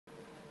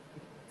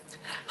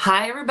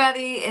Hi,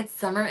 everybody. It's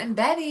Summer and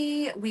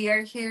Betty. We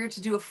are here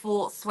to do a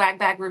full swag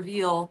bag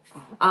reveal.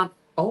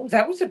 Oh,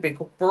 that was a big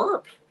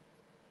burp.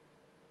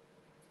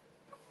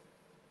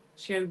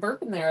 She had a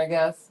burp in there, I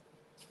guess.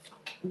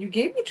 You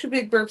gave me two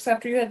big burps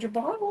after you had your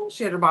bottle.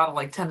 She had her bottle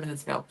like 10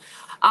 minutes ago.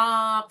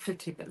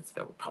 15 minutes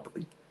ago,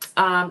 probably.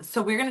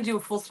 So we're going to do a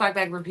full swag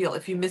bag reveal.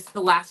 If you missed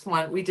the last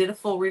one, we did a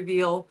full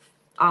reveal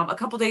a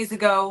couple days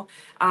ago,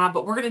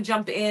 but we're going to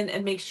jump in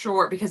and make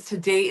sure because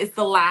today is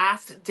the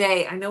last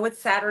day. I know it's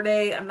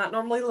Saturday. I'm not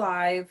normally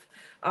live.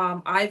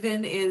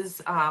 Ivan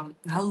is,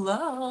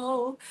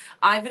 hello.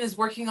 Ivan is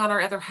working on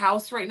our other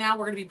house right now.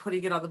 We're going to be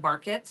putting it on the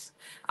market.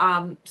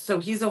 So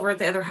he's over at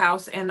the other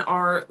house, and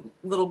our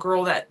little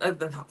girl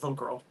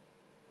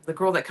the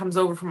girl that comes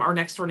over from our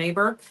next door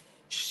neighbor,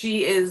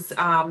 she is,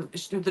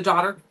 the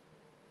daughter.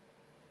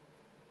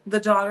 The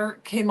daughter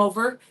came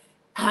over,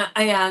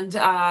 and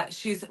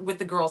she's with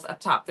the girls up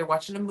top. They're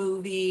watching a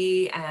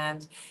movie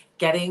and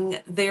getting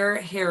their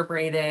hair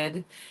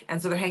braided,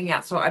 and so they're hanging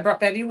out. So I brought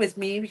Betty with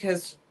me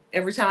because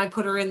every time I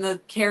put her in the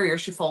carrier,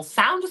 she falls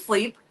sound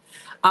asleep.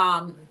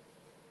 Um,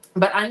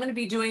 but I'm going to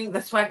be doing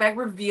the swag bag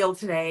reveal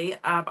today.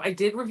 I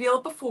did reveal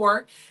it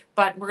before,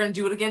 but we're going to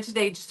do it again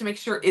today just to make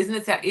sure. Isn't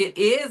it? It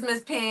is,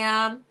 Miss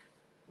Pam.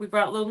 We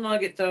brought little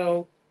Nugget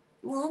though.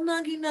 Little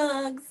Nuggy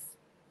Nugs.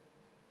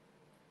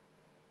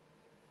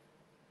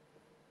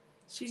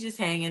 She's just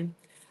hanging.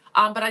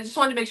 But I just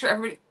wanted to make sure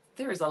everybody.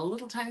 There is a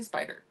little tiny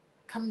spider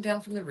coming down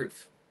from the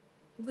roof.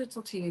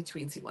 Little teeny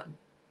tweensy one.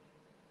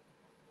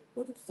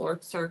 Little floor,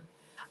 sir.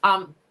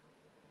 Um,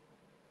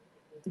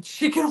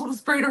 she can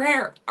almost braid her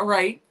hair. All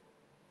right.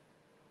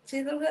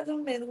 Say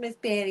little Miss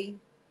Betty.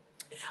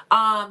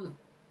 Um,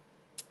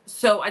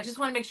 so I just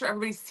want to make sure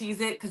everybody sees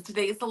it because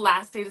today is the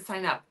last day to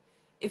sign up.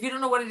 If you don't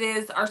know what it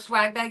is, our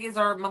swag bag is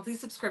our monthly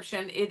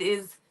subscription. It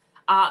is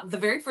the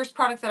very first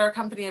product that our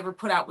company ever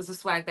put out was a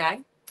swag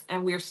bag,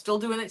 and we are still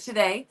doing it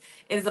today.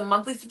 It is a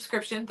monthly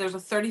subscription. There's a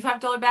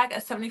 $35 bag, a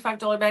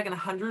 $75 bag, and a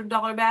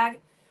 $100 bag.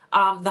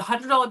 The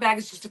 $100 bag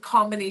is just a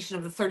combination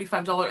of the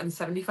 $35 and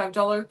the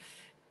 $75.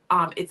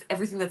 It's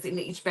everything that's in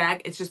each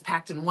bag. It's just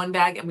packed in one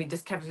bag, and we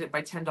discounted it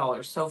by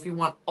 $10. So if you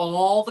want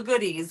all the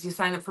goodies, you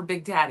sign up for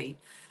Big Daddy.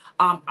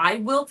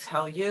 I will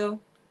tell you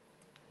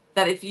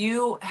that if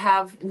you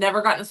have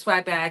never gotten a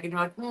swag bag and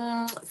you're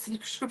like,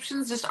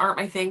 subscriptions just aren't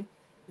my thing,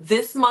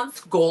 this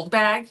month's gold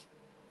bag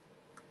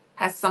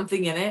has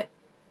something in it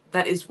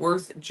that is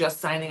worth just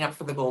signing up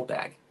for the gold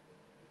bag.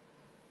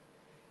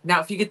 Now,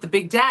 if you get the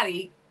Big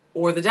Daddy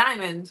or the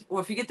diamond,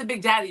 or if you get the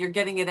Big Daddy, you're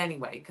getting it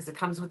anyway because it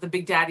comes with the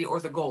Big Daddy or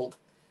the gold.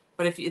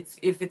 But if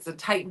it's a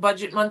tight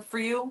budget month for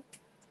you,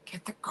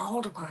 get the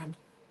gold one.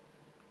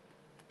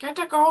 Get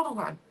the gold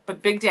one.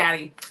 But Big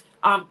Daddy.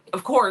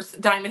 Of course,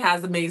 Diamond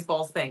has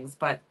Amazeballs things,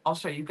 but I'll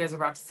show you. You guys are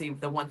about to see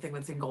the one thing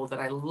that's in gold that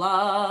I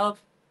love.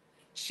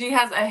 She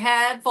has a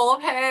head full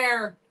of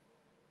hair.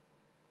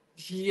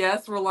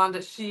 Yes,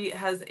 Rolanda.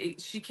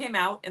 She came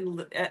out and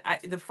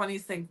the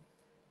funniest thing,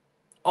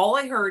 all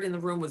I heard in the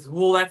room was,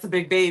 "Well, that's a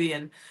big baby,"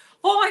 and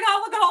 "Oh my God,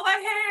 look at all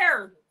that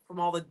hair!" from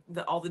all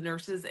the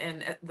nurses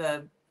and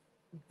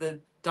the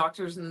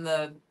doctors and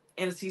the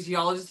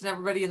anesthesiologists and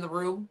everybody in the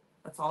room.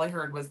 That's all I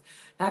heard was,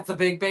 "That's a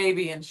big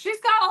baby," and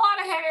 "She's got a lot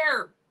of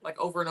hair," like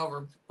over and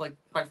over, like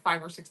by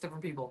 5 or 6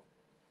 different people.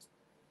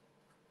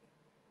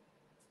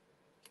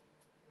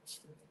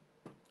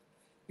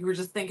 You were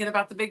just thinking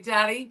about the Big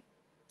Daddy?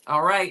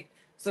 All right.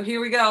 So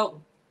here we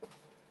go.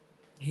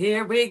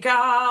 Here we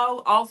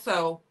go.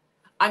 Also,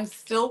 I'm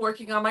still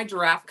working on my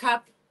giraffe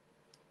cup.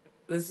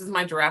 This is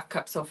my giraffe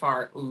cup so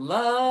far.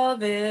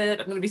 Love it.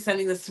 I'm going to be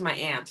sending this to my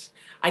aunt.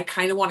 I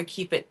kind of want to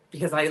keep it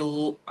because I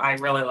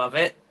really love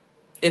it.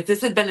 If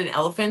this had been an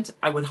elephant,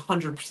 I would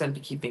 100%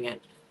 be keeping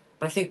it.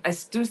 But I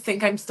do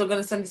think I'm still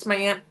going to send this to my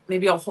aunt.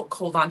 Maybe I'll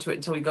hold on to it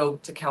until we go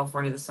to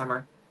California this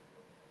summer.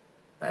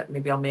 But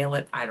maybe I'll mail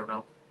it. I don't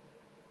know.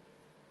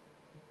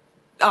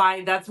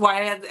 That's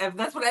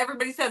what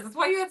everybody says. That's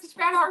why you have such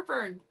bad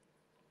heartburn.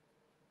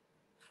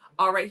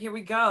 All right, here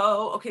we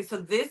go. Okay, so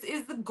this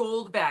is the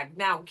gold bag.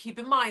 Now, keep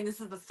in mind, this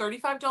is the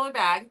 $35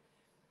 bag.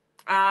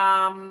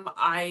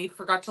 I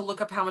forgot to look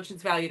up how much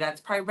it's valued at.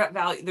 It's probably about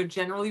value. They're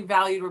generally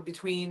valued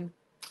between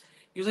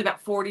usually about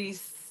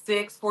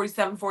 46,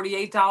 47,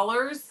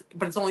 $48,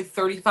 but it's only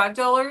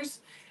 $35.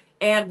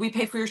 And we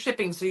pay for your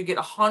shipping. So you get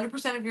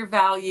 100% of your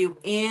value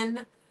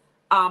in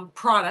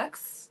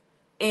products.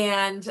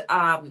 And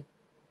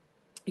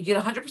you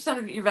get 100%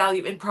 of your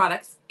value in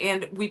products.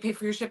 And we pay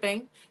for your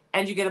shipping.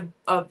 And you get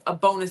a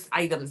bonus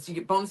items. You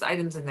get bonus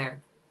items in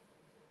there.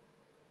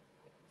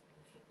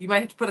 You might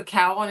have to put a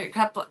cow on your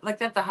cup like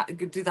that.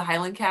 Do the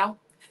Highland cow.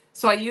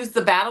 So I use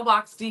the Battle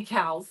Box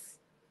decals,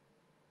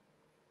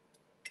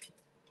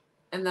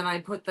 and then I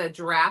put the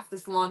giraffe.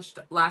 This launched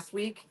last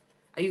week.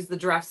 I used the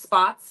giraffe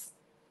spots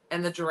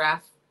and the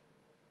giraffe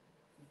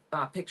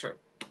picture.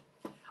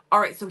 All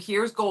right, so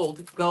here's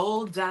gold.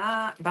 Gold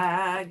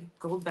bag.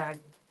 Gold bag.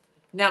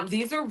 Now,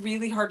 these are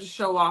really hard to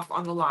show off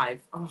on the live.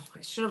 Oh,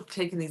 I should have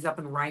taken these up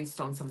and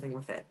rhinestone something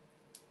with it.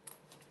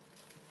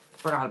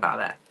 Forgot about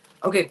that.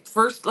 Okay,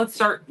 first let's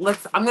start.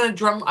 I'm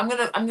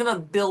gonna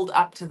build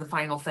up to the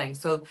final thing.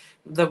 So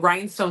the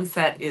rhinestone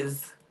set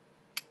is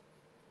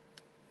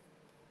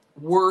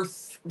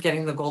worth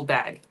getting the gold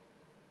bag.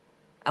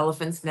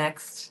 Elephants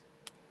next.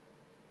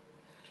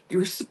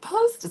 You're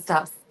supposed to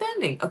stop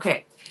spending.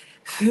 Okay.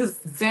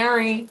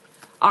 Sorry.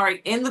 All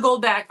right, in the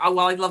gold bag. Oh,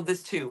 well, I love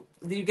this too.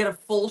 You get a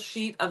full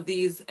sheet of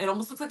these. It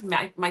almost looks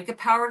like mica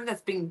powder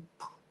that's being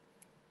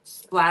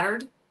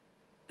splattered.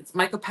 It's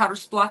mica powder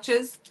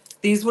splotches.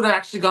 These would have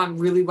actually gone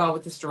really well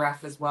with this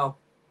giraffe as well.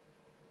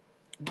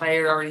 But I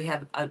already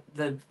had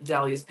the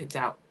dahlias picked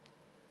out.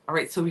 All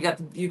right, so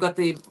you got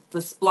the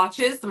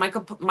splotches, the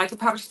mica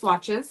powder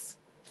splotches.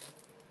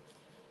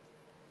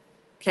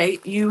 Okay,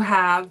 you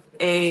have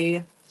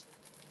a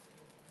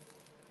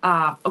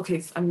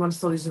okay, so I'm going to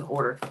still use in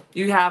order.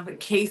 You have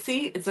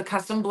Casey, it's a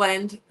custom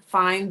blend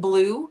fine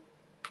blue.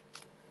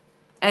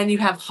 And you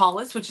have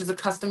Hollis, which is a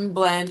custom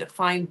blend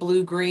fine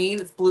blue green.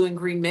 It's blue and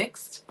green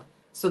mixed.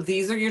 So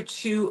these are your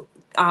two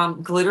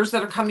glitters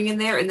that are coming in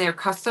there, and they're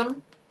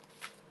custom.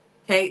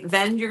 Okay,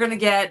 then you're gonna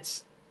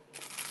get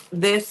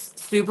this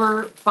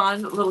super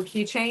fun little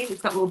keychain.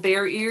 It's got little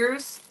bear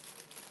ears.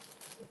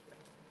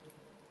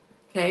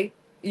 Okay,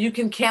 you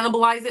can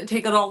cannibalize it and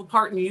take it all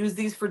apart and use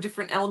these for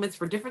different elements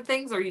for different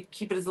things, or you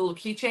keep it as a little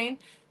keychain.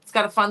 It's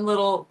got a fun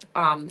little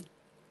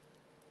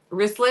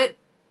wristlet,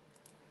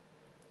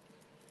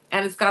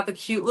 and it's got the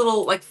cute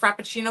little like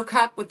frappuccino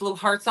cup with little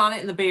hearts on it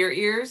and the bear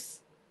ears.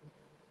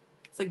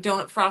 It's like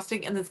donut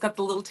frosting, and it's got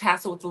the little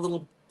tassel with the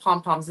little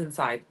pom poms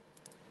inside.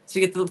 So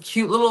you get the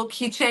cute little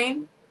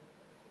keychain.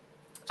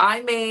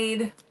 I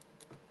made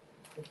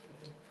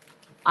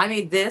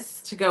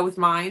this to go with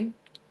mine.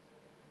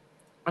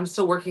 I'm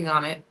still working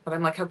on it, but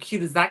I'm like, how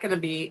cute is that going to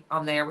be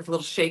on there with a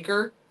little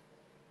shaker?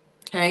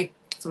 Okay,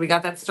 so we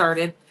got that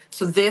started.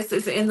 So this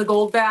is in the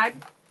gold bag.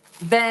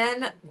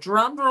 Then,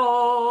 drum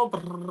roll,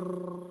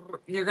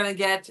 you're going to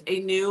get a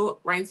new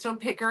rhinestone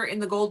picker in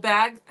the gold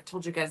bag. I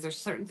told you guys there's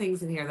certain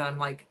things in here that I'm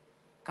like,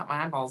 got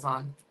my eyeballs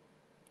on.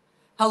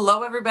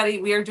 Hello,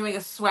 everybody. We are doing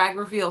a swag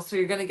reveal. So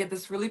you're going to get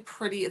this really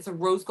pretty, it's a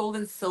rose gold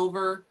and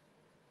silver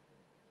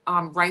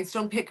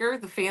rhinestone picker,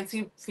 the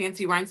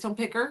fancy rhinestone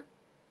picker.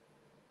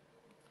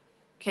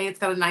 Okay, it's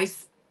got a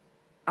nice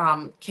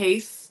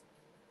case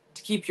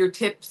to keep your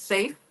tip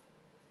safe.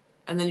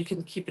 And then you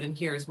can keep it in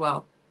here as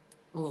well.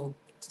 A little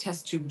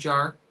test tube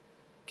jar.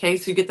 Okay,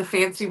 so you get the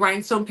fancy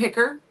rhinestone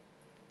picker.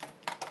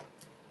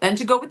 Then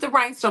to go with the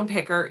rhinestone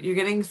picker, you're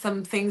getting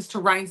some things to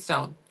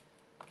rhinestone.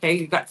 Okay,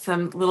 you got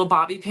some little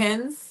bobby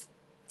pins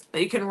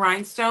that you can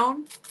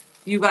rhinestone.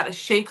 You got a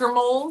shaker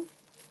mold.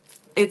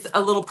 It's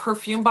a little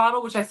perfume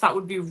bottle, which I thought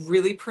would be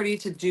really pretty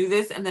to do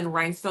this and then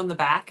rhinestone the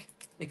back.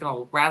 Make it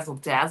all razzle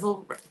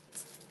dazzle.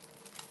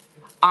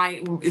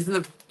 Isn't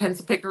the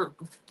pencil picker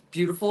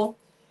beautiful?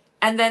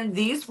 And then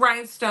these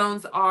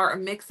rhinestones are a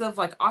mix of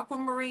like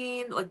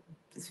aquamarine, like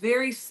it's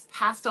very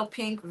pastel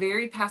pink,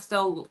 very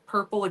pastel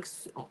purple,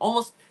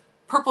 almost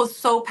purple is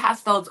so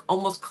pastel it's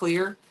almost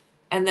clear,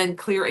 and then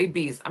clear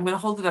ABs. I'm gonna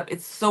hold it up.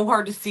 It's so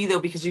hard to see though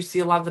because you see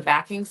a lot of the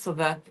backing, so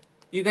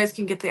you guys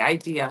can get the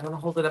idea. I'm gonna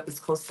hold it up as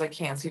close as I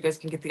can so you guys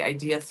can get the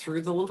idea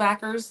through the little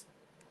backers.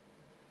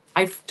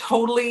 I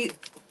totally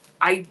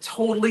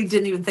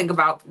didn't even think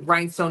about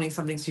rhinestoning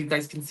something so you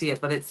guys can see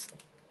it, but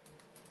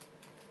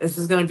this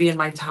is going to be in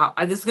my top.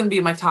 This is going to be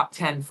in my top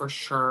 10 for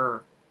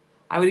sure.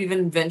 I would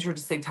even venture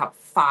to say top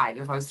 5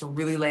 if I was to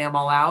really lay them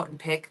all out and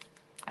pick.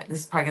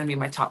 This is probably going to be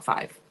my top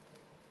 5.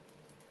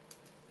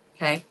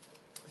 Okay.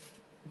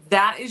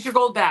 That is your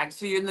gold bag.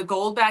 So you're in the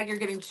gold bag. You're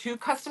getting 2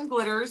 custom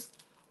glitters,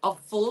 a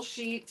full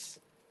sheet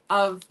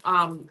of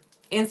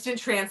instant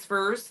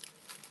transfers,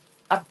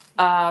 a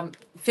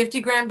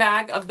 50-gram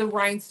bag of the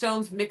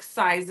rhinestones mixed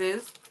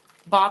sizes,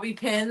 bobby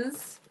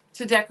pins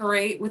to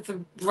decorate with the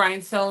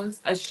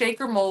rhinestones, a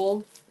shaker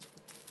mold,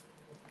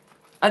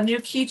 a new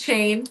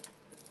keychain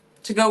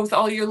to go with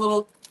all your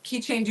little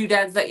keychain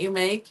doodads that you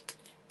make,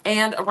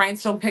 and a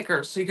rhinestone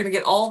picker. So you're gonna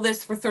get all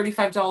this for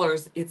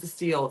 $35. It's a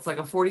steal. It's like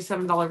a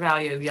 $47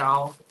 value,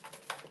 y'all.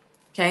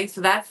 Okay, so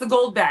that's the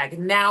gold bag.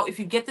 Now, if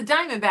you get the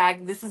diamond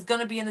bag, this is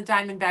gonna be in the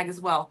diamond bag as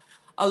well.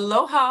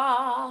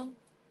 Aloha.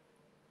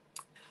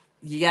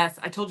 Yes,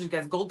 I told you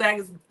guys, gold bag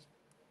is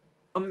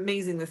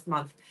amazing this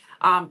month.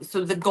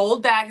 So the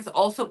gold bag is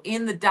also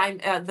in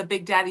the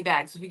Big Daddy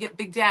bag. So if you get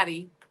Big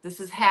Daddy, this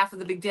is half of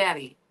the Big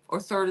Daddy or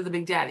third of the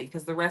Big Daddy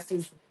because the rest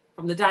is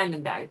from the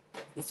diamond bag.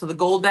 So the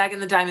gold bag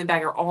and the diamond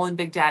bag are all in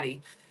Big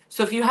Daddy.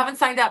 So if you haven't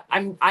signed up,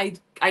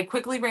 I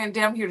quickly ran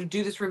down here to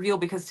do this reveal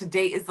because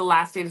today is the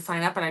last day to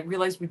sign up, and I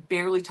realized we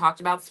barely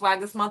talked about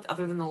swag this month,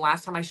 other than the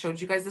last time I showed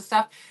you guys this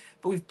stuff.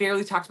 But we've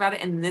barely talked about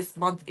it, and this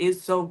month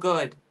is so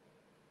good.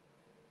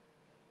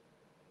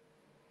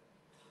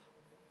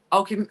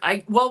 Okay,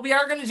 we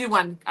are gonna do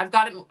one. I've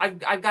got it.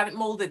 I've got it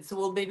molded, so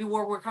we'll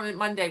work on it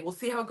Monday. We'll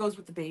see how it goes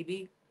with the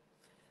baby.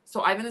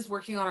 So Ivan is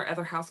working on our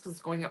other house because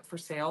it's going up for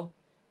sale,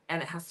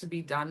 and it has to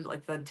be done.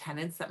 Like the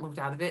tenants that moved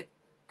out of it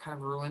kind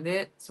of ruined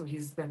it, so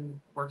he's been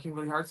working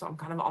really hard. So I'm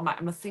kind of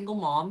I'm a single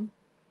mom.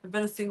 I've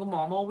been a single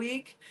mom all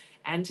week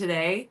and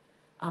today,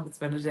 It's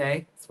been a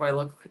day. That's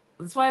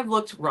why I've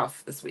looked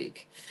rough this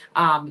week.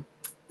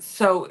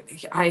 So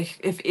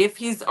if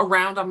he's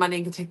around on Monday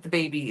and can take the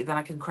baby, then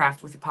I can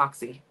craft with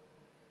epoxy.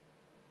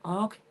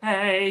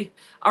 Okay.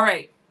 All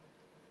right.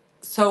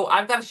 So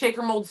I've got a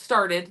shaker mold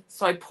started.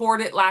 So I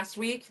poured it last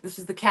week. This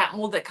is the cat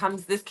mold that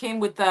comes. This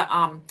came in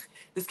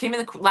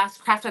the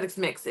last Craft Addicts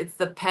mix. It's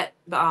the pet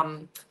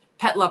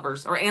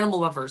lovers or animal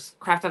lovers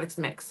Craft Addicts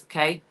mix.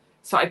 Okay.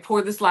 So I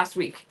poured this last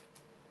week.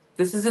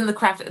 This is in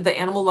the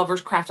animal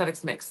lovers Craft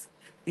Addicts mix.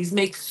 These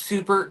make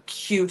super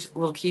cute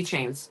little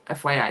keychains,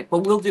 FYI. But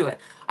we'll do it.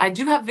 I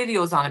do have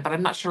videos on it, but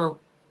I'm not sure.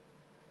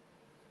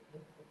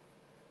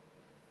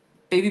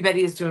 Baby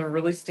Betty is doing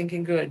really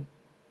stinking good.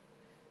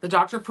 The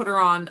doctor put her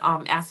on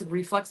acid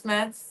reflux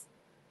meds,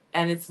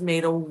 and it's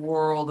made a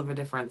world of a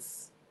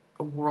difference.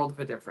 A world of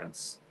a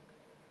difference.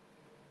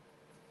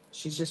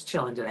 She's just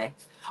chilling today.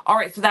 All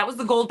right, so that was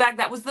the gold bag.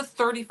 That was the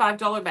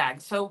 $35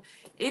 bag. So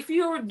if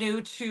you're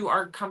new to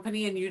our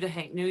company and new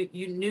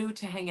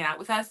to hanging out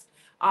with us,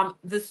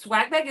 the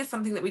swag bag is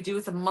something that we do.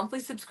 It's a monthly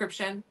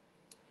subscription.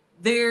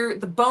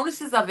 The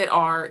bonuses of it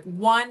are,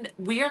 one,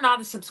 we are not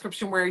a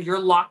subscription where you're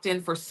locked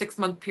in for a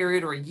 6-month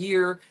period or a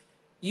year.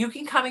 You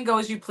can come and go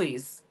as you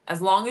please.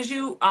 As long as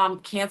you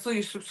cancel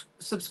your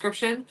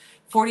subscription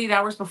 48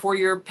 hours before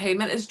your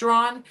payment is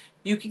drawn,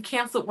 you can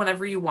cancel it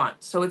whenever you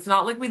want. So it's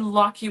not like we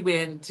lock you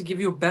in to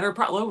give you a better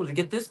price. Oh, to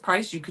get this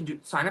price, you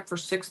can sign up for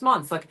 6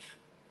 months. Like,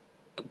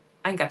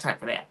 I ain't got time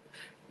for that.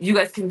 You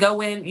guys can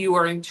go in. You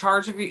are in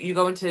charge of you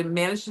go into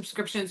manage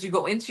subscriptions. You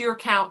go into your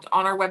account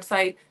on our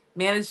website,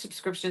 manage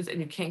subscriptions, and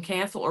you can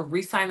cancel or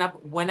re-sign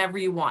up whenever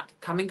you want.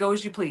 Come and go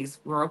as you please.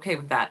 We're okay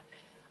with that.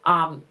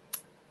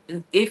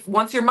 If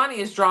once your money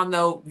is drawn,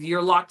 though,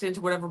 you're locked into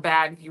whatever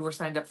bag you were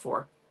signed up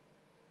for.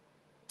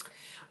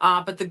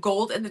 But the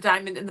gold and the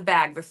diamond in the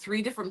bag, the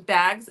 3 different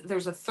bags.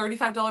 There's a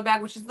 $35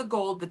 bag, which is the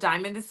gold. The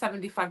diamond is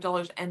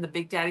 $75, and the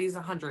Big Daddy is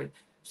 $100.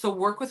 So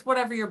work with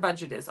whatever your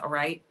budget is. All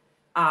right.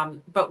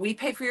 But we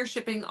pay for your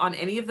shipping on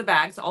any of the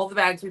bags. All the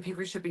bags we pay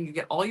for your shipping. You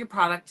get all your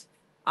product.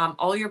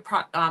 All your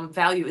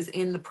value is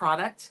in the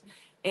product,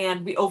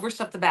 and we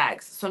overstuff the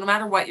bags. So no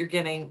matter what, you're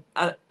getting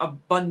an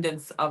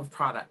abundance of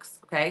products.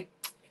 Okay.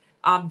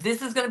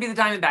 This is going to be the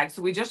diamond bag.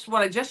 So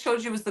what I just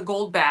showed you is the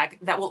gold bag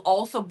that will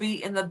also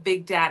be in the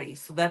Big Daddy.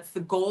 So that's the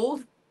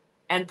gold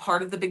and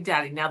part of the Big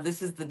Daddy. Now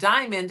this is the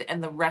diamond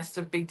and the rest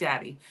of Big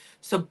Daddy.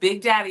 So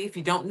Big Daddy, if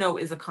you don't know,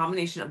 is a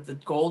combination of the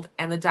gold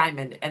and the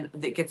diamond, and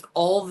it gets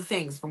all the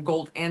things from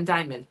gold and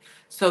diamond.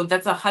 So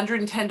that's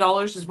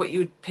 $110 is what you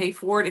would pay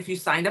for it if you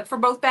signed up for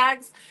both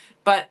bags.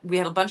 But we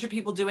had a bunch of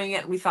people doing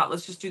it, and we thought,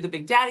 let's just do the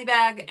Big Daddy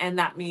bag, and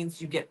that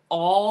means you get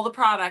all the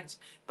product,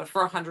 but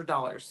for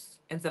 $100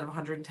 instead of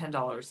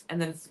 $110. And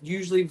then it's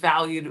usually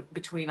valued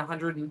between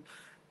 100 and,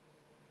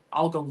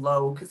 I'll go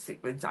low because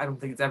I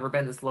don't think it's ever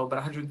been this low, but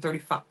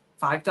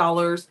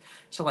 $135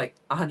 to like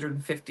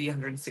 $150,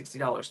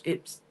 $160.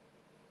 It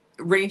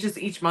ranges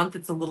each month.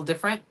 It's a little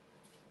different,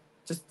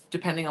 just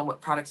depending on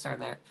what products are in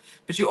there.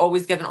 But you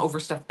always get an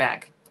overstuffed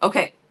bag.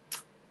 Okay,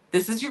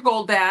 this is your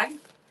gold bag.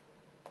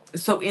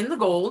 So in the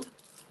gold,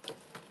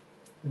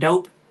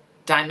 nope,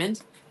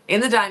 diamond.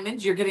 In the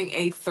diamond, you're getting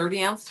a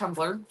 30-ounce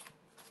tumbler.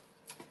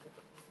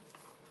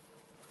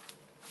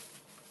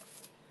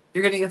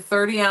 You're getting a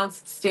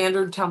 30-ounce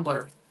standard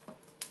tumbler.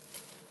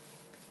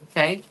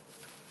 Okay.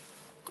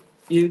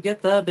 You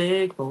get the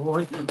big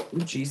boy. Oh,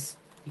 geez.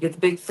 You get the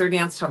big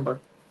 30-ounce tumbler.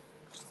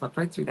 Slept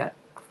right through that.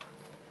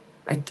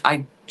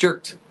 I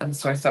jerked, and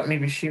so I thought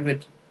maybe she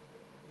would.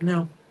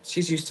 No,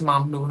 she's used to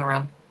mom moving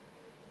around.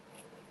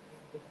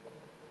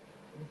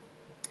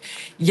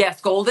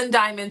 Yes, gold and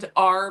diamond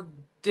are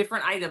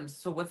different items.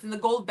 So what's in the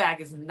gold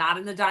bag is not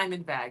in the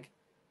diamond bag.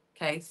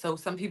 Okay, so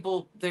some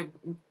people,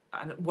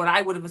 what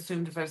I would have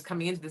assumed if I was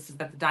coming into this is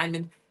that the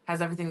diamond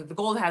has everything that the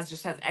gold has,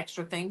 just has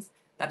extra things.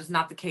 That is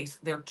not the case.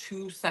 They're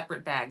 2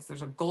 separate bags.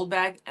 There's a gold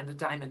bag and a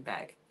diamond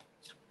bag.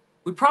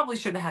 We probably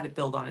should have had it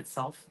build on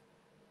itself.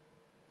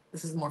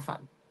 This is more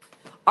fun.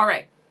 All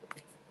right.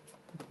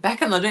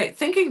 Back in the day,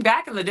 thinking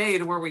back in the day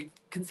to where we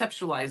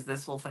conceptualized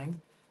this whole thing,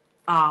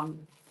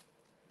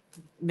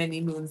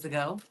 many moons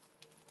ago.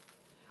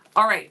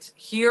 All right,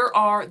 here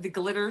are the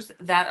glitters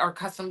that are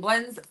custom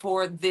blends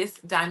for this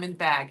diamond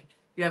bag.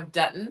 You have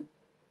Dutton.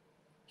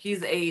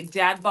 He's a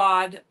dad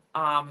bod,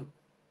 a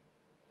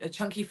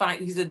chunky fine.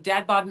 He's a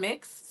dad bod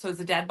mix, so it's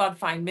a dad bod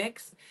fine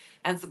mix,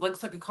 and so it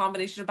looks like a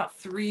combination of about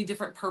 3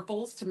 different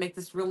purples to make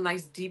this real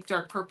nice deep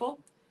dark purple.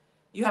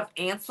 You have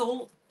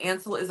Ansel.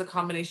 Ansel is a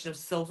combination of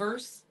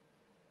silvers,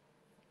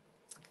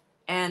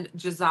 and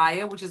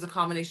Josiah, which is a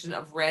combination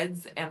of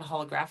reds and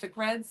holographic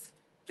reds.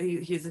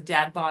 He's a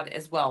dad bod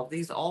as well.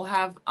 These all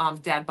have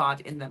dad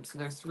bod in them. So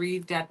there's 3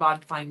 dad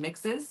bod fine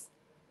mixes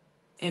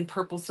in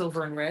purple,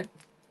 silver, and red.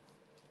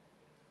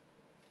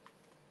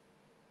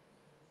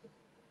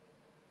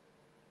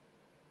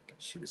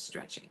 She was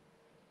stretching.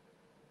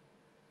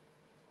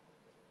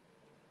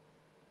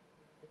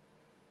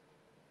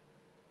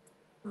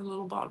 Her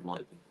little bottom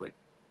lip.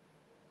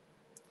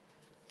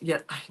 Yeah,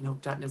 I know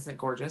Dutton isn't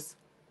gorgeous.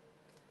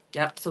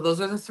 Yep. So those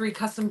are the 3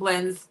 custom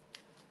blends.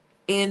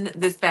 in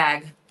this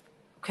bag.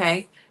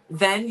 Okay.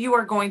 Then you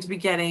are going to be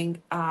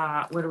getting,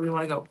 where do we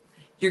want to go?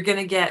 You're going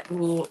to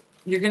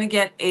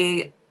get,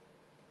 a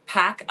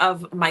pack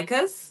of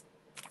micas.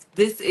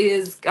 This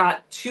is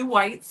got 2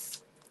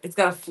 whites. It's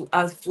got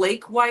a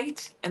flake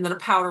white and then a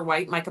powder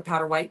white, mica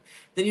powder white.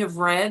 Then you have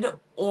red,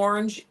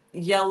 orange,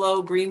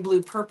 yellow, green,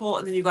 blue, purple,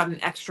 and then you got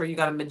an extra. You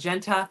got a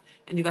magenta,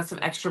 and you got some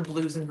extra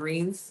blues and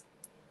greens.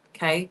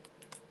 Okay.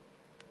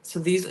 So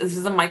this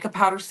is a mica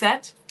powder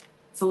set.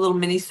 It's a little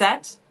mini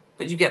set,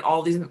 but you get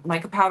all these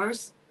mica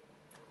powders.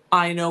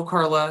 I know,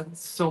 Carla.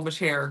 So much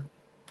hair.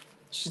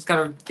 She's got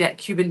her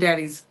Cuban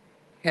daddy's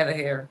head of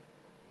hair.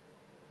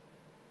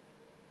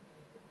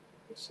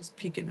 She's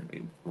peeking at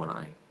me with one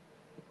eye.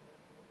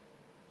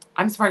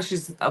 I'm surprised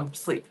she's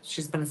asleep.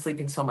 She's been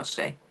sleeping so much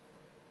today.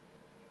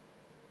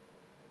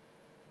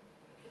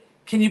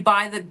 Can you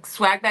buy the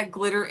swag bag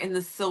glitter in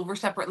the silver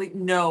separately?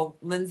 No,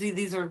 Lindsay,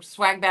 these are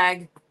swag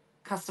bag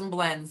custom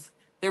blends.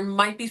 There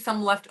might be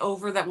some left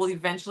over that will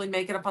eventually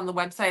make it up on the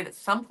website at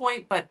some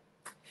point, but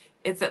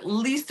it's at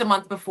least a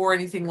month before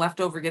anything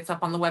left over gets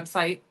up on the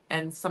website.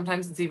 And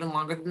sometimes it's even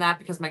longer than that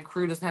because my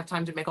crew doesn't have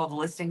time to make all the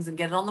listings and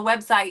get it on the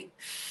website.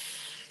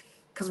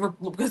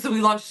 Because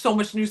we launch so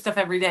much new stuff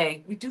every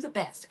day. We do the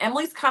best.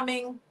 Emily is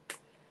coming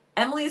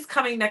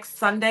next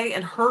Sunday,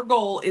 and her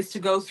goal is to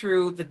go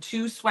through the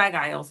 2 swag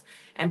aisles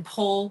and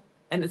pull,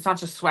 and it's not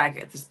just swag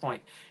at this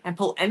point, and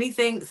pull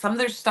anything. Some of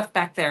there's stuff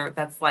back there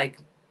that's like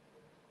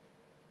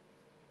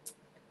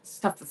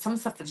some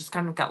stuff that just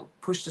kind of got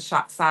pushed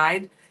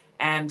aside,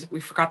 and we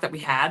forgot that we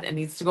had, and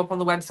needs to go up on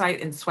the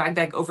website, and swag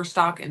bag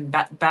overstock and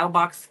battle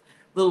box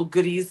little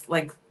goodies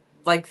like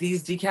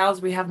these decals.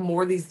 We have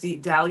more of these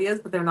dahlias,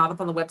 but they're not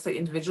up on the website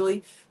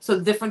individually. So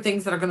different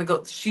things that are going to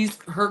go.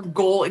 Her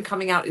goal in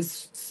coming out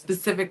is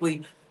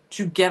specifically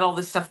to get all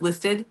this stuff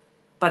listed,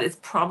 but it's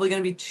probably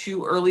going to be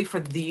too early for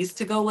these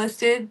to go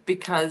listed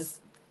because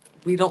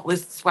we don't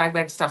list swag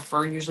bag stuff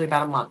for usually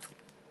about a month.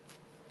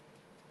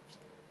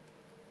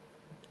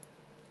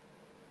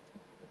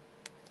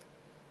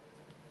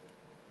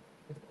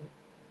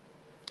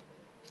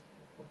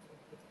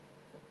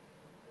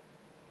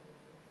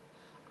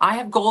 I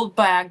have gold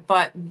bag,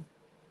 but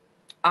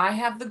I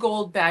have the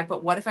gold bag,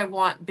 but what if I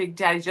want Big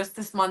Daddy just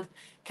this month?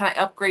 Can I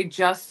upgrade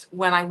just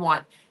when I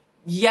want?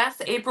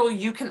 Yes, April,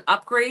 you can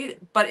upgrade,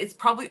 but it's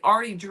probably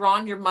already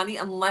drawn your money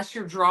unless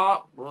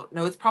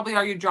it's probably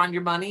already drawn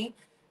your money.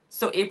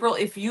 So April,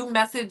 if you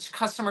message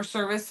customer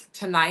service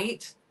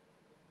tonight,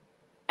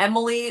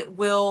 Emily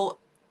will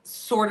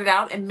sort it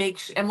out and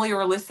Emily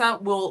or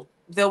Alyssa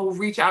they'll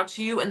reach out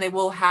to you and they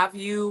will have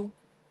you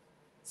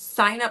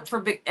sign up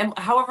for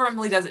however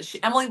Emily does it.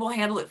 Emily will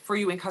handle it for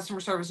you in customer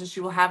service, and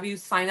she will have you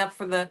sign up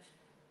for the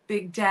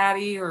Big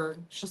Daddy, or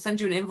she'll send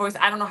you an invoice.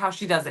 I don't know how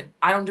she does it.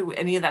 I don't do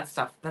any of that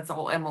stuff. That's the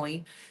whole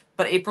Emily.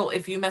 But April,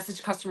 if you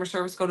message customer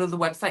service, go to the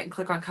website and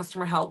click on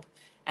customer help,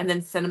 and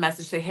then send a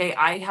message. Say, hey,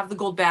 I have the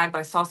gold bag, but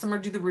I saw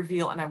someone do the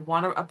reveal, and I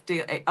want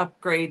to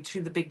upgrade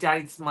to the Big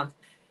Daddy this month.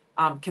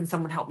 Can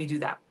someone help me do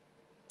that?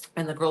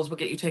 And the girls will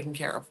get you taken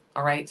care of.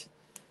 All right.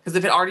 Because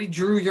if it already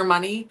drew your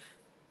money,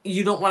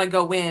 you don't want to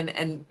go in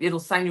and it'll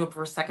sign you up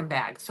for a second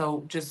bag.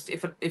 So just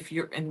if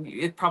you're, and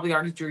it probably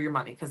already drew your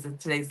money because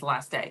today's the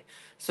last day.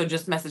 So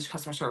just message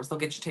customer service. They'll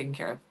get you taken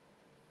care of.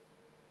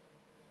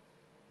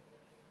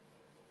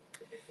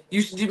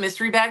 You should do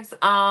mystery bags.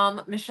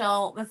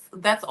 Michelle,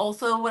 that's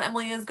also what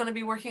Emily is going to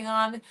be working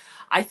on.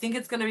 I think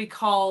it's going to be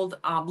called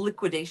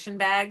liquidation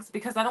bags,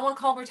 because I don't want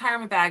to call them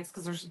retirement bags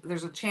because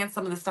there's a chance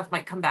some of this stuff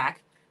might come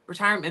back.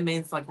 Retirement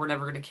means like we're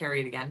never going to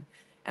carry it again.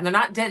 And they're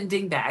not dent and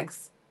ding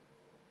bags.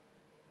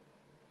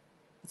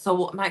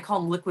 So I might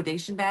call them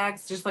liquidation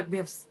bags. Just like we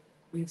have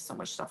so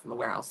much stuff in the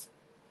warehouse.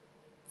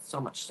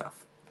 So much stuff.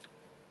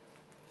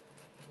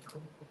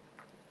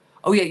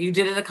 Oh yeah, you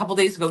did it a couple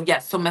days ago.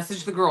 Yes. So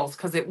message the girls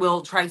because it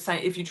will try to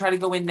sign. If you try to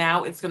go in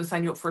now, it's going to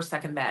sign you up for a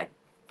second bag.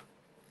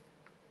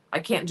 I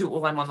can't do it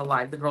while I'm on the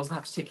live. The girls will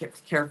have to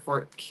take care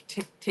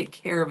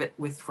of it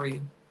for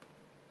you.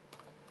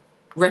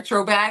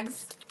 Retro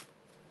bags.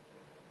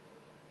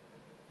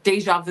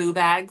 Deja vu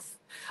bags.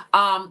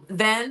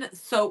 Then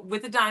so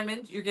with the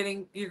diamond, you're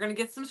going to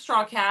get some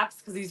straw caps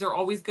because these are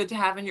always good to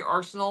have in your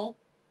arsenal.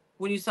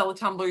 When you sell a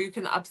tumbler, you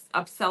can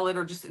upsell it,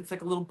 or just it's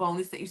like a little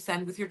bonus that you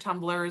send with your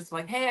tumblers.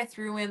 Like, hey, I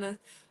threw in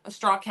a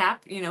straw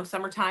cap.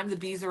 Summertime, the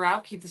bees are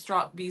out. Keep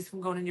the bees from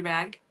going in your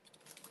bag.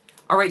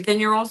 All right, then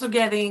you're also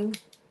getting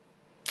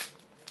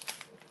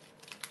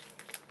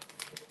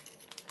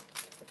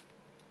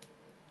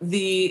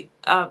the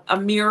a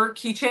mirror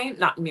keychain,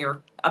 not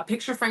mirror, a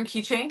picture frame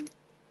keychain.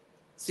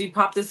 So you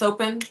pop this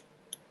open.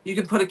 You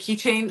can put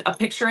a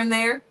picture in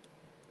there,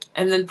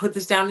 and then put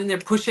this down in there.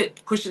 Push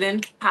it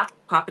in,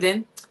 pop it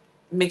in.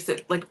 Makes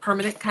it like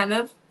permanent kind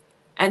of.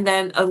 And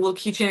then a little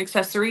keychain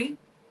accessory.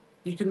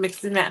 You can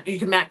mix and match. You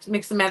can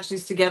mix and match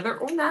these together,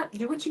 or not.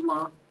 Do what you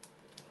want.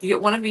 You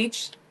get one of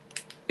each.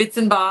 Bits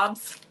and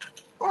bobs.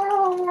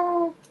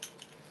 Oh,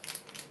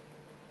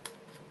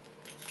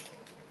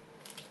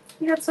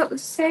 you got something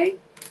to say?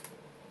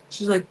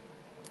 She's like,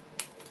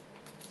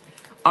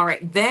 all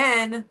right.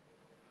 Then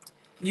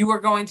You are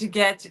going to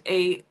get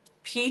a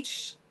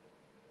peach.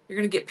 You're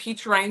going to get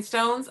peach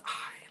rhinestones. I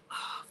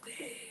love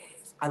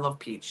these. I love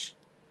peach.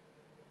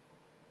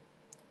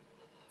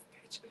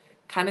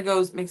 Kind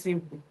of makes me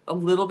a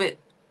little bit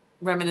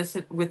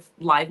reminiscent with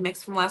live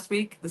mix from last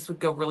week. This would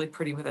go really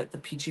pretty with it, the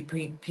peachy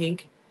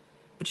pink.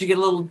 But you get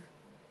a little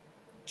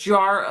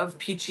jar of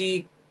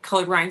peachy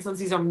colored rhinestones.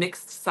 These are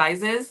mixed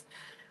sizes.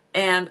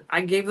 And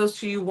I gave those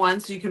to you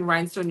once so you can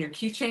rhinestone your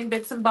keychain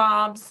bits and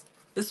bobs.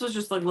 This was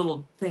just like a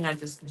little thing I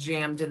just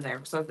jammed in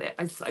there. So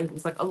I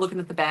was like looking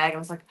at the bag and I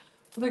was like,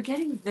 well, they're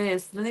getting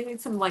this. Then they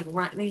need some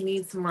they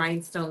need some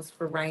rhinestones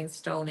for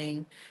rhinestoning.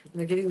 And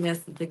they're getting this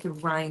that they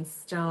could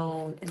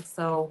rhinestone. And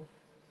so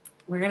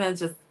we're gonna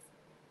just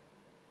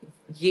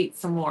yeet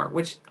some more,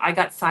 which I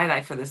got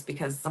side-eye for this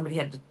because somebody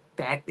had to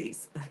bag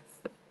these.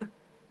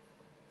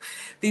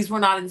 These were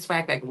not in the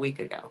swag bag a week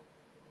ago.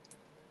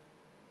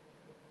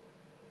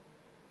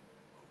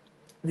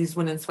 These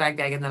went in swag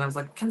bag, and then I was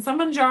like, can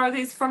someone jar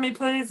these for me,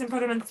 please, and put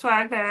them in the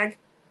swag bag?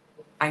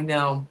 I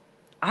know.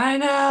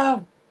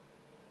 I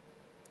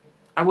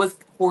was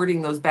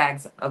hoarding those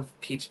bags of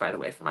peach, by the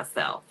way, for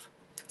myself.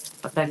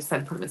 But then I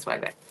decided to put them in swag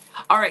bag.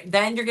 All right,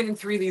 then you're getting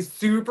 3 of these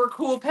super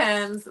cool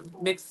pens,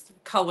 mixed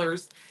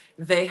colors.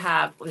 They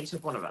have, let me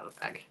take one out of the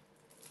bag.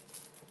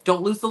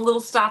 Don't lose the little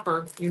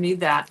stopper. You need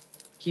that.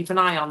 Keep an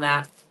eye on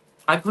that.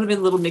 I put them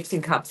in little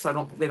mixing cups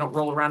so they don't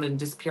roll around and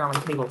disappear on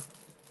the table.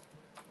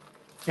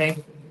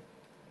 Okay.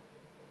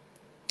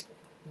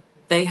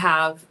 They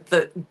have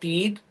the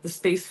bead, the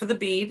space for the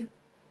bead,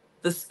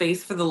 the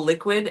space for the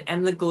liquid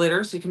and the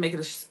glitter. So you can make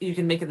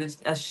it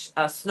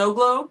a snow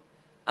globe,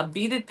 a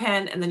beaded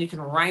pen, and then you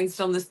can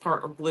rhinestone this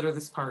part or glitter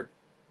this part,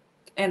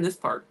 and this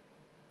part,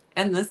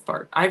 and this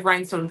part. I've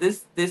rhinestoned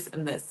this,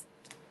 and this,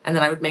 and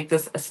then I would make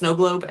this a snow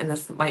globe, and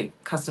this my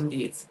custom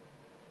beads.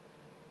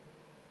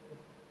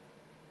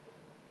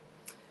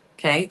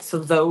 Okay, so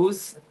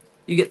those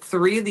you get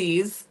 3 of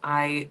these.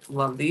 I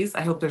love these.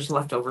 I hope there's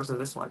leftovers of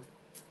this one.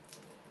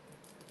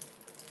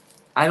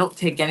 I don't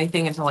take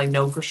anything until I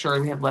know for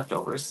sure we have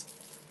leftovers.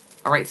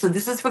 All right, so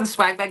this is for the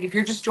swag bag. If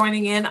you're just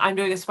joining in, I'm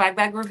doing a swag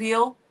bag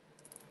reveal.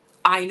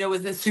 I know,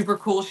 isn't this super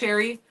cool,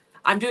 Sherry?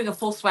 I'm doing a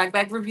full swag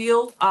bag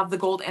reveal of the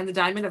gold and the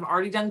diamond. I've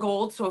already done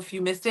gold, so if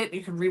you missed it,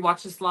 you can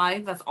rewatch this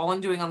live. That's all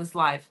I'm doing on this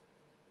live.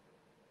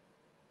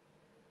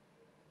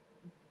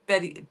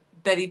 Betty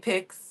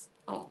picks.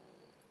 Oh.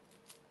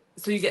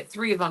 So you get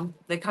 3 of them.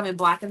 They come in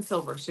black and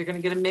silver. So you're going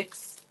to get a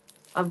mix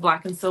of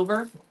black and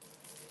silver,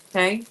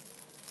 okay,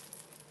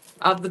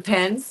 of the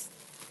pens.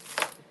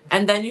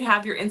 And then you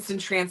have your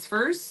instant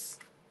transfers.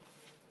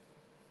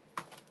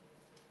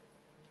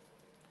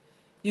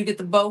 You get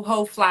the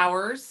boho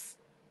flowers.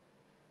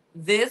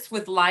 This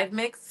with live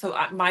mix. So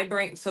my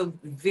brain, so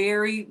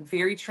very,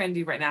 very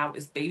trendy right now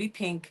is baby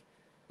pink,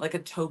 like a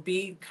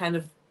taupey kind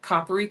of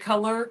coppery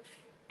color,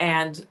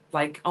 and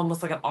like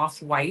almost like an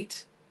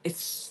off-white. It's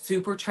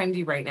super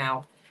trendy right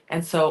now.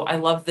 And so I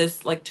love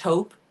this like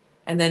taupe.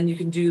 And then you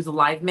can do the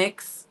live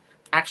mix,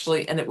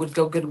 actually, and it would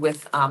go good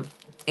with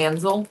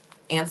Ansel,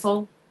 and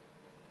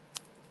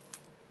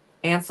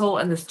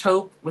this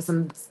taupe with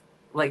some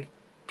like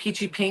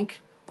peachy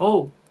pink.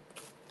 Oh,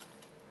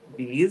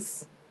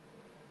 these.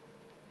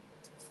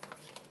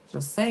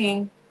 Just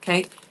saying.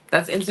 Okay.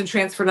 That's instant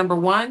transfer number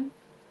 1.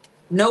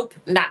 Nope,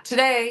 not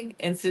today.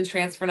 Instant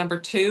transfer number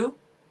 2.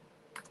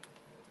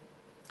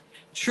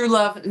 True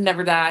love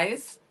never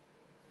dies.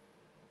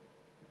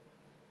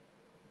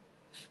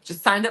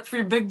 Just signed up for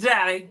your big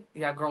daddy.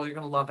 Yeah, girl, you're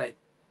going to love it.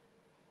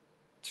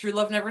 True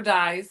love never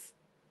dies.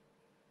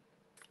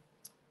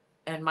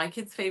 And my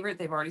kid's favorite,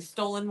 they've already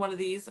stolen one of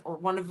these, or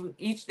one of them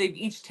each. They've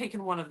each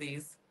taken one of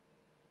these.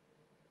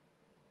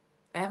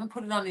 I haven't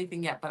put it on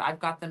anything yet, but I've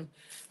got them.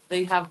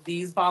 They have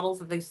these bottles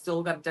that they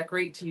still got to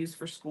decorate to use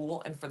for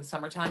school and for the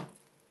summertime.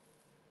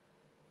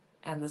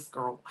 And this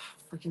girl,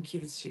 freaking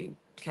cute is she.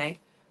 Okay.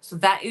 So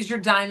that is your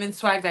diamond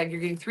swag bag. You're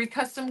getting 3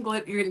 custom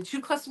glitter. You're getting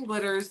 2 custom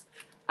glitters,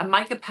 a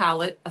mica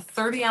palette, a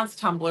 30-ounce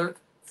tumbler,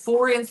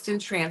 4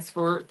 instant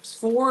transfers,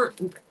 4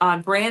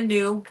 brand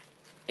new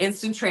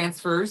instant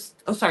transfers.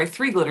 Oh, sorry,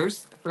 3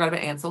 glitters. I forgot about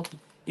Ansel.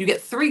 You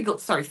get 3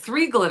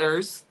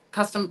 glitters,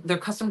 custom. They're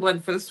custom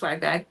blended for the swag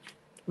bag.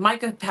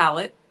 Mica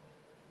palette.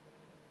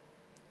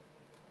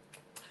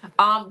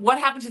 What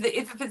happened to the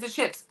If It Fits It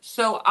chips?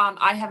 So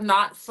I have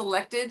not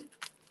selected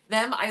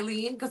them,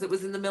 Eileen, because it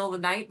was in the middle of the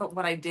night. But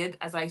what I did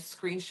as I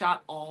screenshot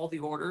all the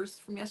orders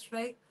from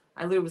yesterday,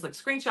 I literally was like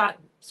screenshot,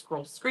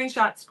 scroll,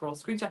 screenshot, scroll,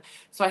 screenshot.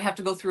 So I have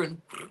to go through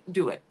and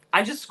do it.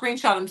 I just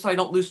screenshot them so I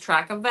don't lose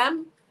track of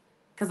them,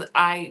 because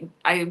I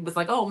was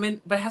like, oh,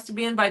 but it has to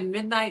be in by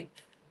midnight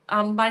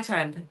my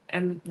time,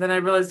 and then I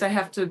realized I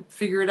have to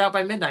figure it out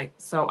by midnight.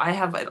 So I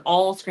have it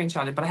all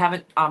screenshotted, but I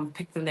haven't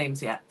picked the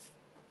names yet.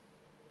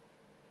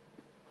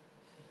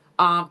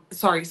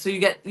 Sorry. So you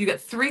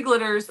get 3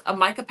 glitters, a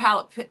mica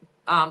palette,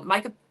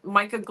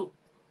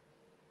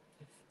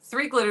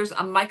 3 glitters,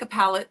 a mica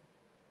palette,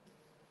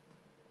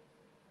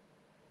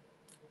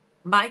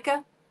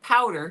 mica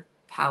powder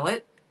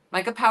palette.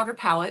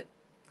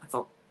 That's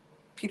a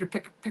Peter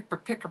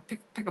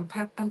Picker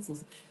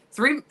pencils.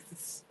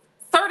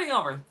 30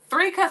 over.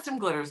 3 custom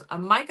glitters, a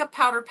mica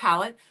powder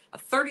palette, a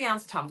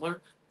 30-ounce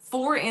tumbler,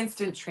 4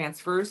 instant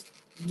transfers,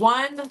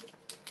 1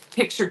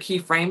 picture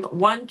keyframe,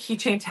 1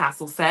 keychain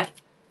tassel set,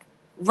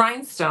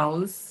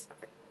 rhinestones,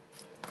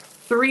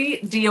 3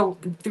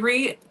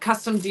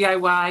 custom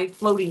DIY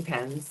floating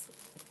pens.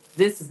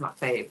 This is my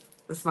fave.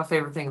 This is my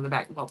favorite thing in the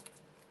bag. Well,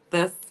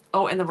 this.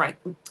 Oh, and the right.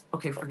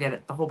 Okay, forget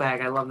it. The whole bag.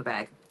 I love the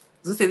bag.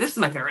 I was gonna say this is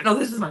my favorite. No,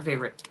 this is my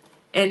favorite.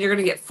 And you're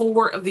gonna get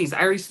 4 of these.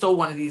 I already stole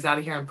one of these out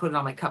of here and put it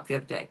on my cup the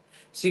other day.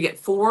 So you get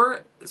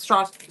 4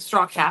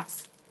 straw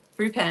caps,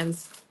 3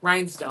 pens,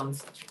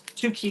 rhinestones,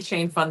 2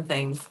 keychain fun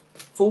things,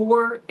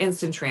 4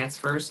 instant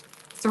transfers,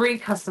 3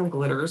 custom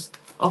glitters,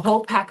 a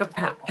whole pack of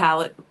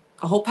palette,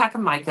 a whole pack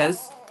of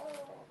micas,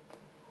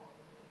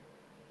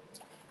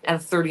 and a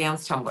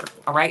 30-ounce tumbler.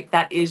 All right,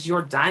 that is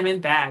your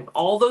diamond bag.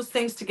 All those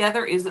things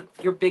together is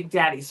your Big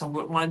Daddy. So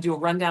we want to do a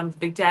rundown of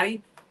Big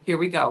Daddy. Here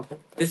we go.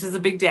 This is a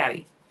Big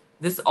Daddy.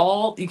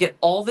 You get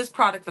all this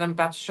product that I'm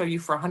about to show you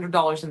for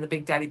 $100 in the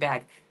Big Daddy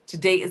bag.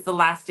 Today is the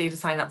last day to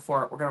sign up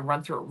for it. We're going to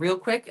run through it real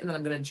quick, and then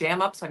I'm going to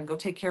jam up so I can go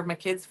take care of my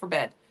kids for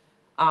bed.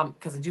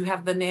 Because I do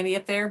have the nanny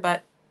up there,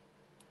 but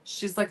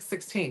she's like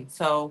 16,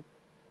 so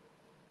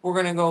we're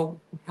going to go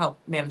help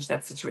manage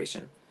that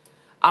situation.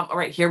 All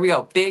right, here we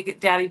go. Big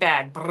Daddy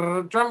bag.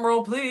 Brr, drum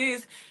roll,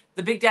 please.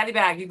 The Big Daddy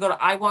bag. You go to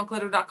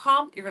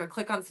iwantglitter.com. You're going to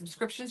click on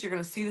subscriptions. You're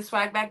going to see the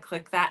swag bag.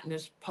 Click that and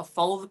just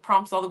follow the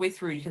prompts all the way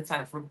through. You can sign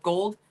up for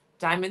gold,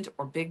 diamond,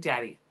 or Big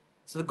Daddy.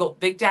 So the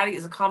Big Daddy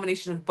is a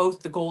combination of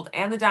both the gold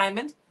and the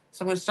diamond.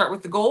 So I'm going to start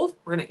with the gold.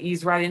 We're going to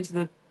ease right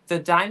into the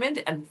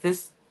diamond. And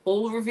this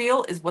whole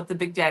reveal is what the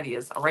Big Daddy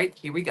is. All right,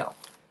 here we go.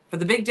 For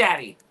the Big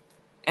Daddy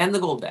and the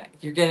gold bag,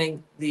 you're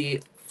getting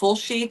the full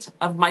sheet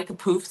of mica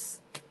poofs.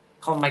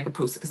 Call them mica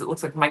poofs because it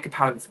looks like mica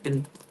powder that's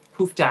been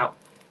poofed out.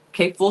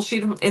 Okay, full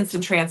sheet of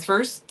instant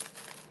transfers,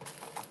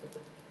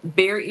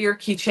 bear ear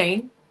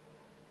keychain,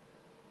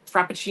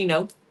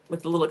 frappuccino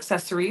with the little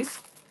accessories.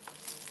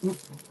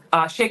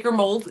 Shaker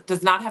mold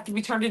does not have to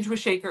be turned into a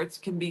shaker. It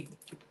can be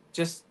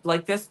just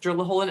like this.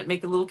 Drill a hole in it,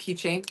 make a little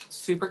keychain.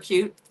 Super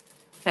cute.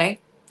 Okay.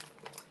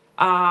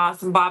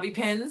 Some bobby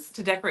pins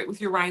to decorate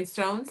with your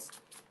rhinestones.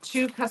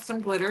 2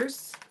 custom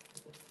glitters.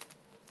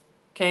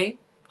 Okay,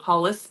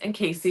 Hollis and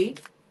Casey.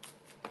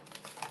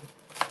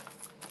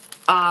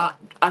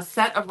 A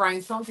set of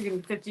rhinestones. You're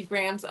getting 50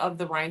 grams of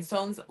the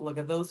rhinestones. Look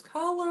at those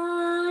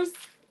colors.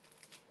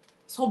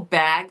 This whole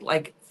bag,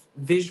 like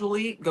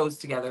visually, goes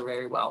together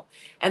very well.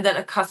 And then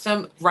a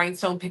custom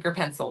rhinestone picker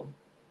pencil.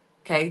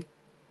 Okay.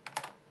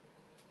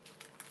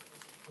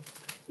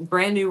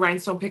 Brand new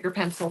rhinestone picker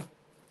pencil.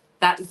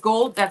 That is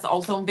gold. That's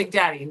also in Big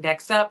Daddy.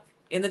 Next up,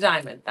 in the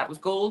diamond. That was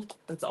gold.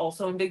 That's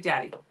also in Big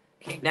Daddy.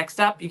 Okay, next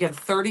up, you get a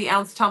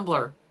 30-ounce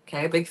tumbler.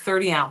 Okay, a big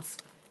 30-ounce.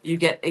 You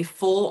get a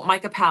full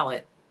mica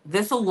palette.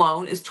 This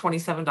alone is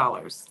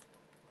 $27.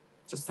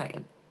 Just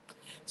saying.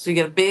 So you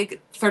get a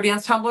big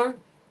 30-ounce tumbler.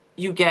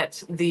 You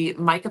get the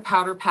mica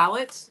powder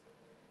palette.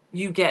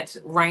 You get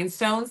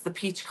rhinestones, the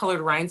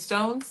peach-colored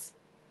rhinestones.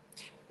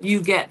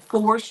 You get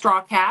 4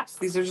 straw caps.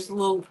 These are just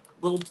little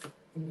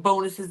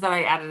bonuses that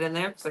I added in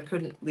there because I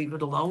couldn't leave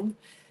it alone.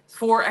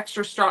 4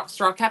 extra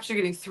straw caps. You're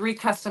getting 3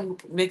 custom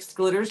mixed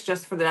glitters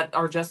just for that,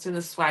 or just in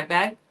the swag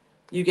bag.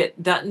 You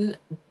get Dutton,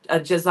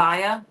 a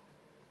Josiah,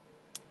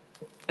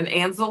 an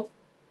Ansel.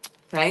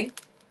 Okay.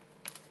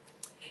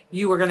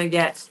 You are going to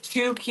get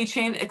 2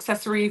 keychain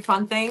accessory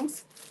fun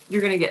things.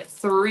 You're going to get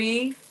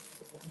 3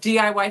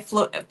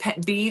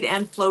 DIY bead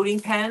and floating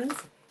pens.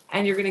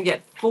 And you're going to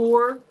get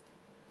 4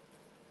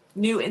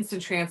 new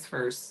instant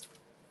transfers.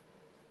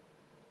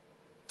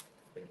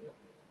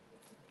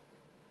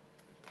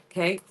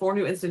 Okay, 4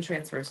 new instant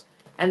transfers.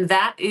 And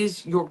that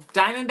is your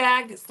diamond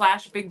bag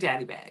 / Big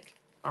Daddy bag.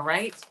 All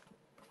right.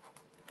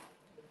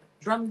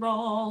 Drum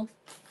roll.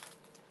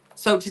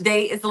 So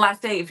today is the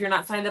last day. If you're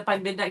not signed up by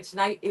midnight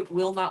tonight, it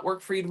will not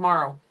work for you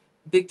tomorrow.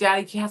 Big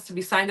Daddy has to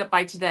be signed up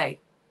by today.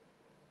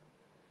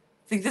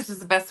 Think this is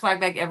the best swag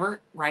bag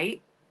ever,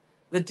 right?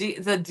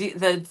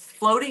 The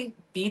floating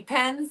bead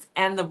pens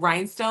and the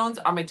rhinestones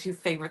are my 2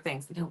 favorite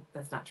things. No,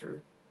 that's not true.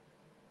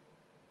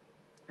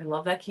 I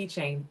love that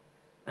keychain.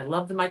 I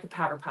love the mica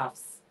powder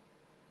puffs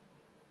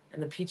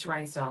and the peach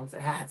rhinestones.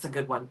 It's a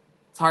good one.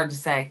 It's hard to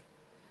say.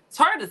 It's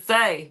hard to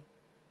say.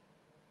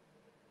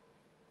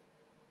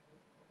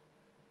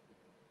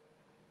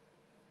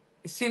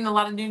 You've seen a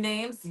lot of new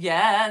names?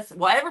 Yes.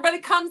 Well, everybody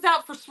comes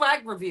out for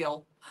swag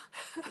reveal.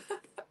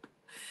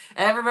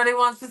 Everybody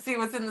wants to see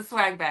what's in the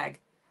swag bag.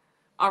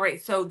 All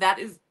right, so that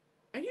is...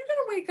 Are you going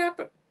to wake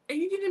up? Are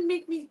you going to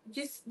make me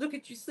just look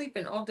at you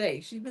sleeping all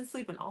day? She's been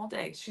sleeping all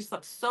day. She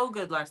slept so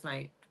good last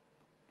night.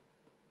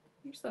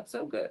 You slept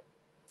so good.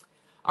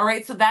 All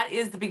right, so that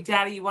is the Big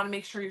Daddy. You want to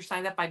make sure you're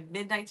signed up by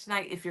midnight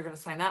tonight if you're going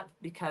to sign up,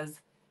 because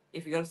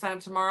if you go to sign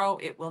up tomorrow,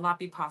 it will not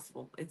be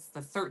possible. It's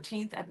the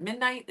 13th at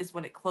midnight is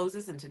when it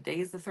closes, and today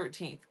is the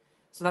 13th.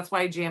 So that's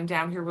why I jammed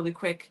down here really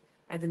quick.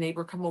 I had the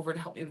neighbor come over to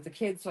help me with the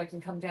kids so I can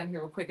come down here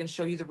real quick and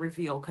show you the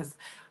reveal, because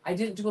I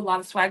didn't do a lot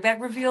of swag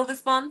bag reveal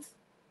this month.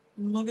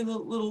 Look at the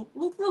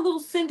little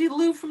Cindy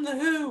Lou from the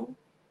Who.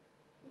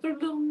 Their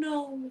little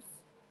nose.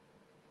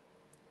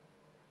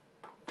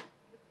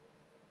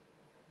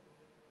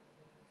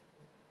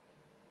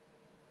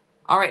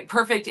 All right,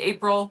 perfect,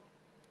 April.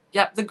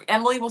 Yep,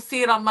 Emily will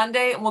see it on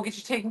Monday, and we'll get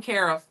you taken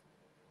care of.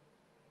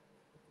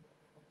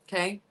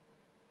 Okay.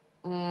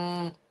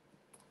 Let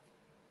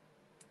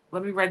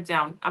me write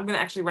down. I'm gonna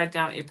actually write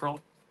down April.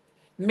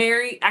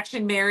 Mary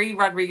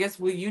Rodriguez,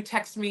 will you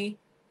text me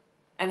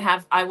and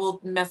I will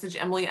message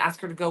Emily and ask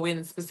her to go in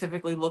and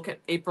specifically look at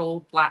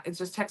April Black. It's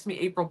just text me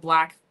April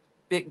Black,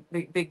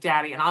 big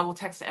daddy, and I will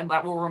text, and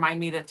that will remind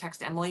me to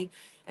text Emily,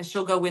 and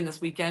she'll go in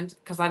this weekend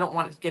because I don't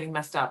want it getting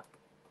messed up.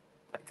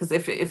 Because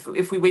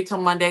if we wait till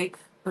Monday,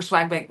 her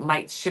swag bag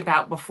might ship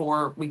out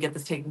before we get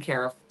this taken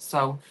care of.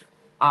 So,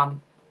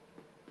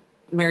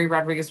 Mary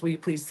Rodriguez, will you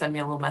please send me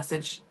a little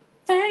message?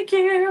 Thank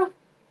you.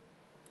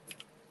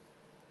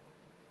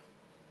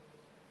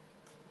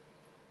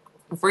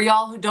 For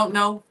y'all who don't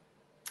know,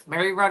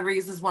 Mary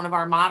Rodriguez is one of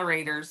our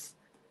moderators.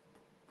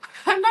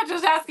 I'm not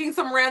just asking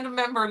some random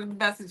member to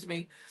message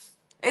me.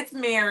 It's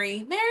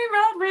Mary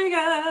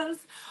Rodriguez.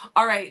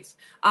 All right.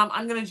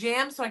 I'm going to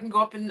jam so I can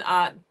go up and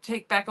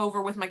take back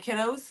over with my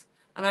kiddos.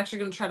 I'm actually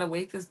going to try to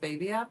wake this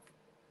baby up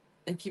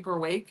and keep her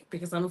awake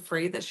because I'm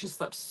afraid that she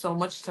slept so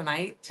much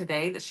today,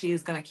 that she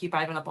is going to keep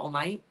Ivan up all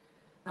night.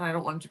 And I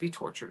don't want him to be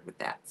tortured with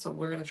that. So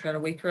we're going to try to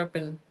wake her up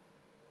and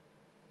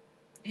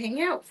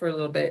hang out for a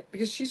little bit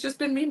because she's just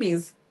been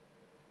Mimi's.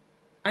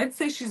 I'd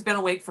say she's been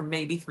awake for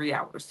maybe 3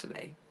 hours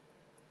today.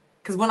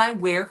 Because when I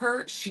wear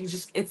her,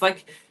 it's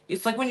like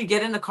when you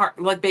get in a car,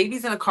 like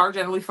babies in a car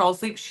generally fall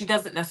asleep. She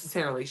doesn't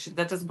necessarily.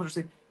 That doesn't put her to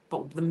sleep.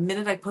 But the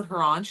minute I put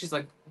her on, she's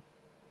like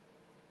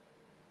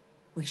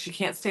she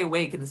can't stay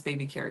awake in this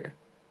baby carrier.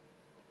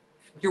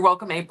 You're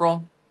welcome,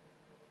 April.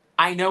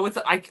 I know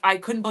I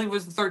couldn't believe it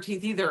was the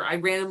 13th either. I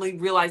randomly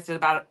realized it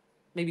about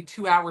maybe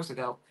 2 hours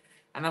ago.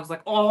 And I was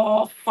like,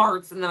 oh,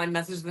 farts. And then I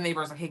messaged the neighbor.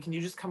 I was like, hey, can you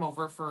just come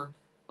over for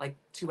like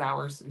 2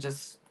 hours and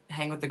just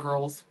hang with the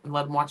girls and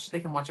let them watch? They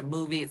can watch a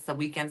movie. It's the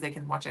weekends. They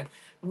can watch a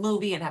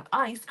movie and have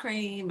ice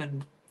cream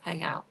and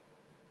hang out.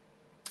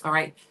 All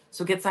right.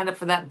 So get signed up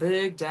for that,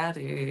 Big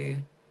Daddy.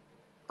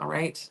 All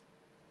right.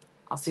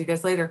 I'll see you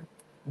guys later.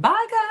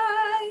 Bye,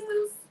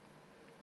 guys.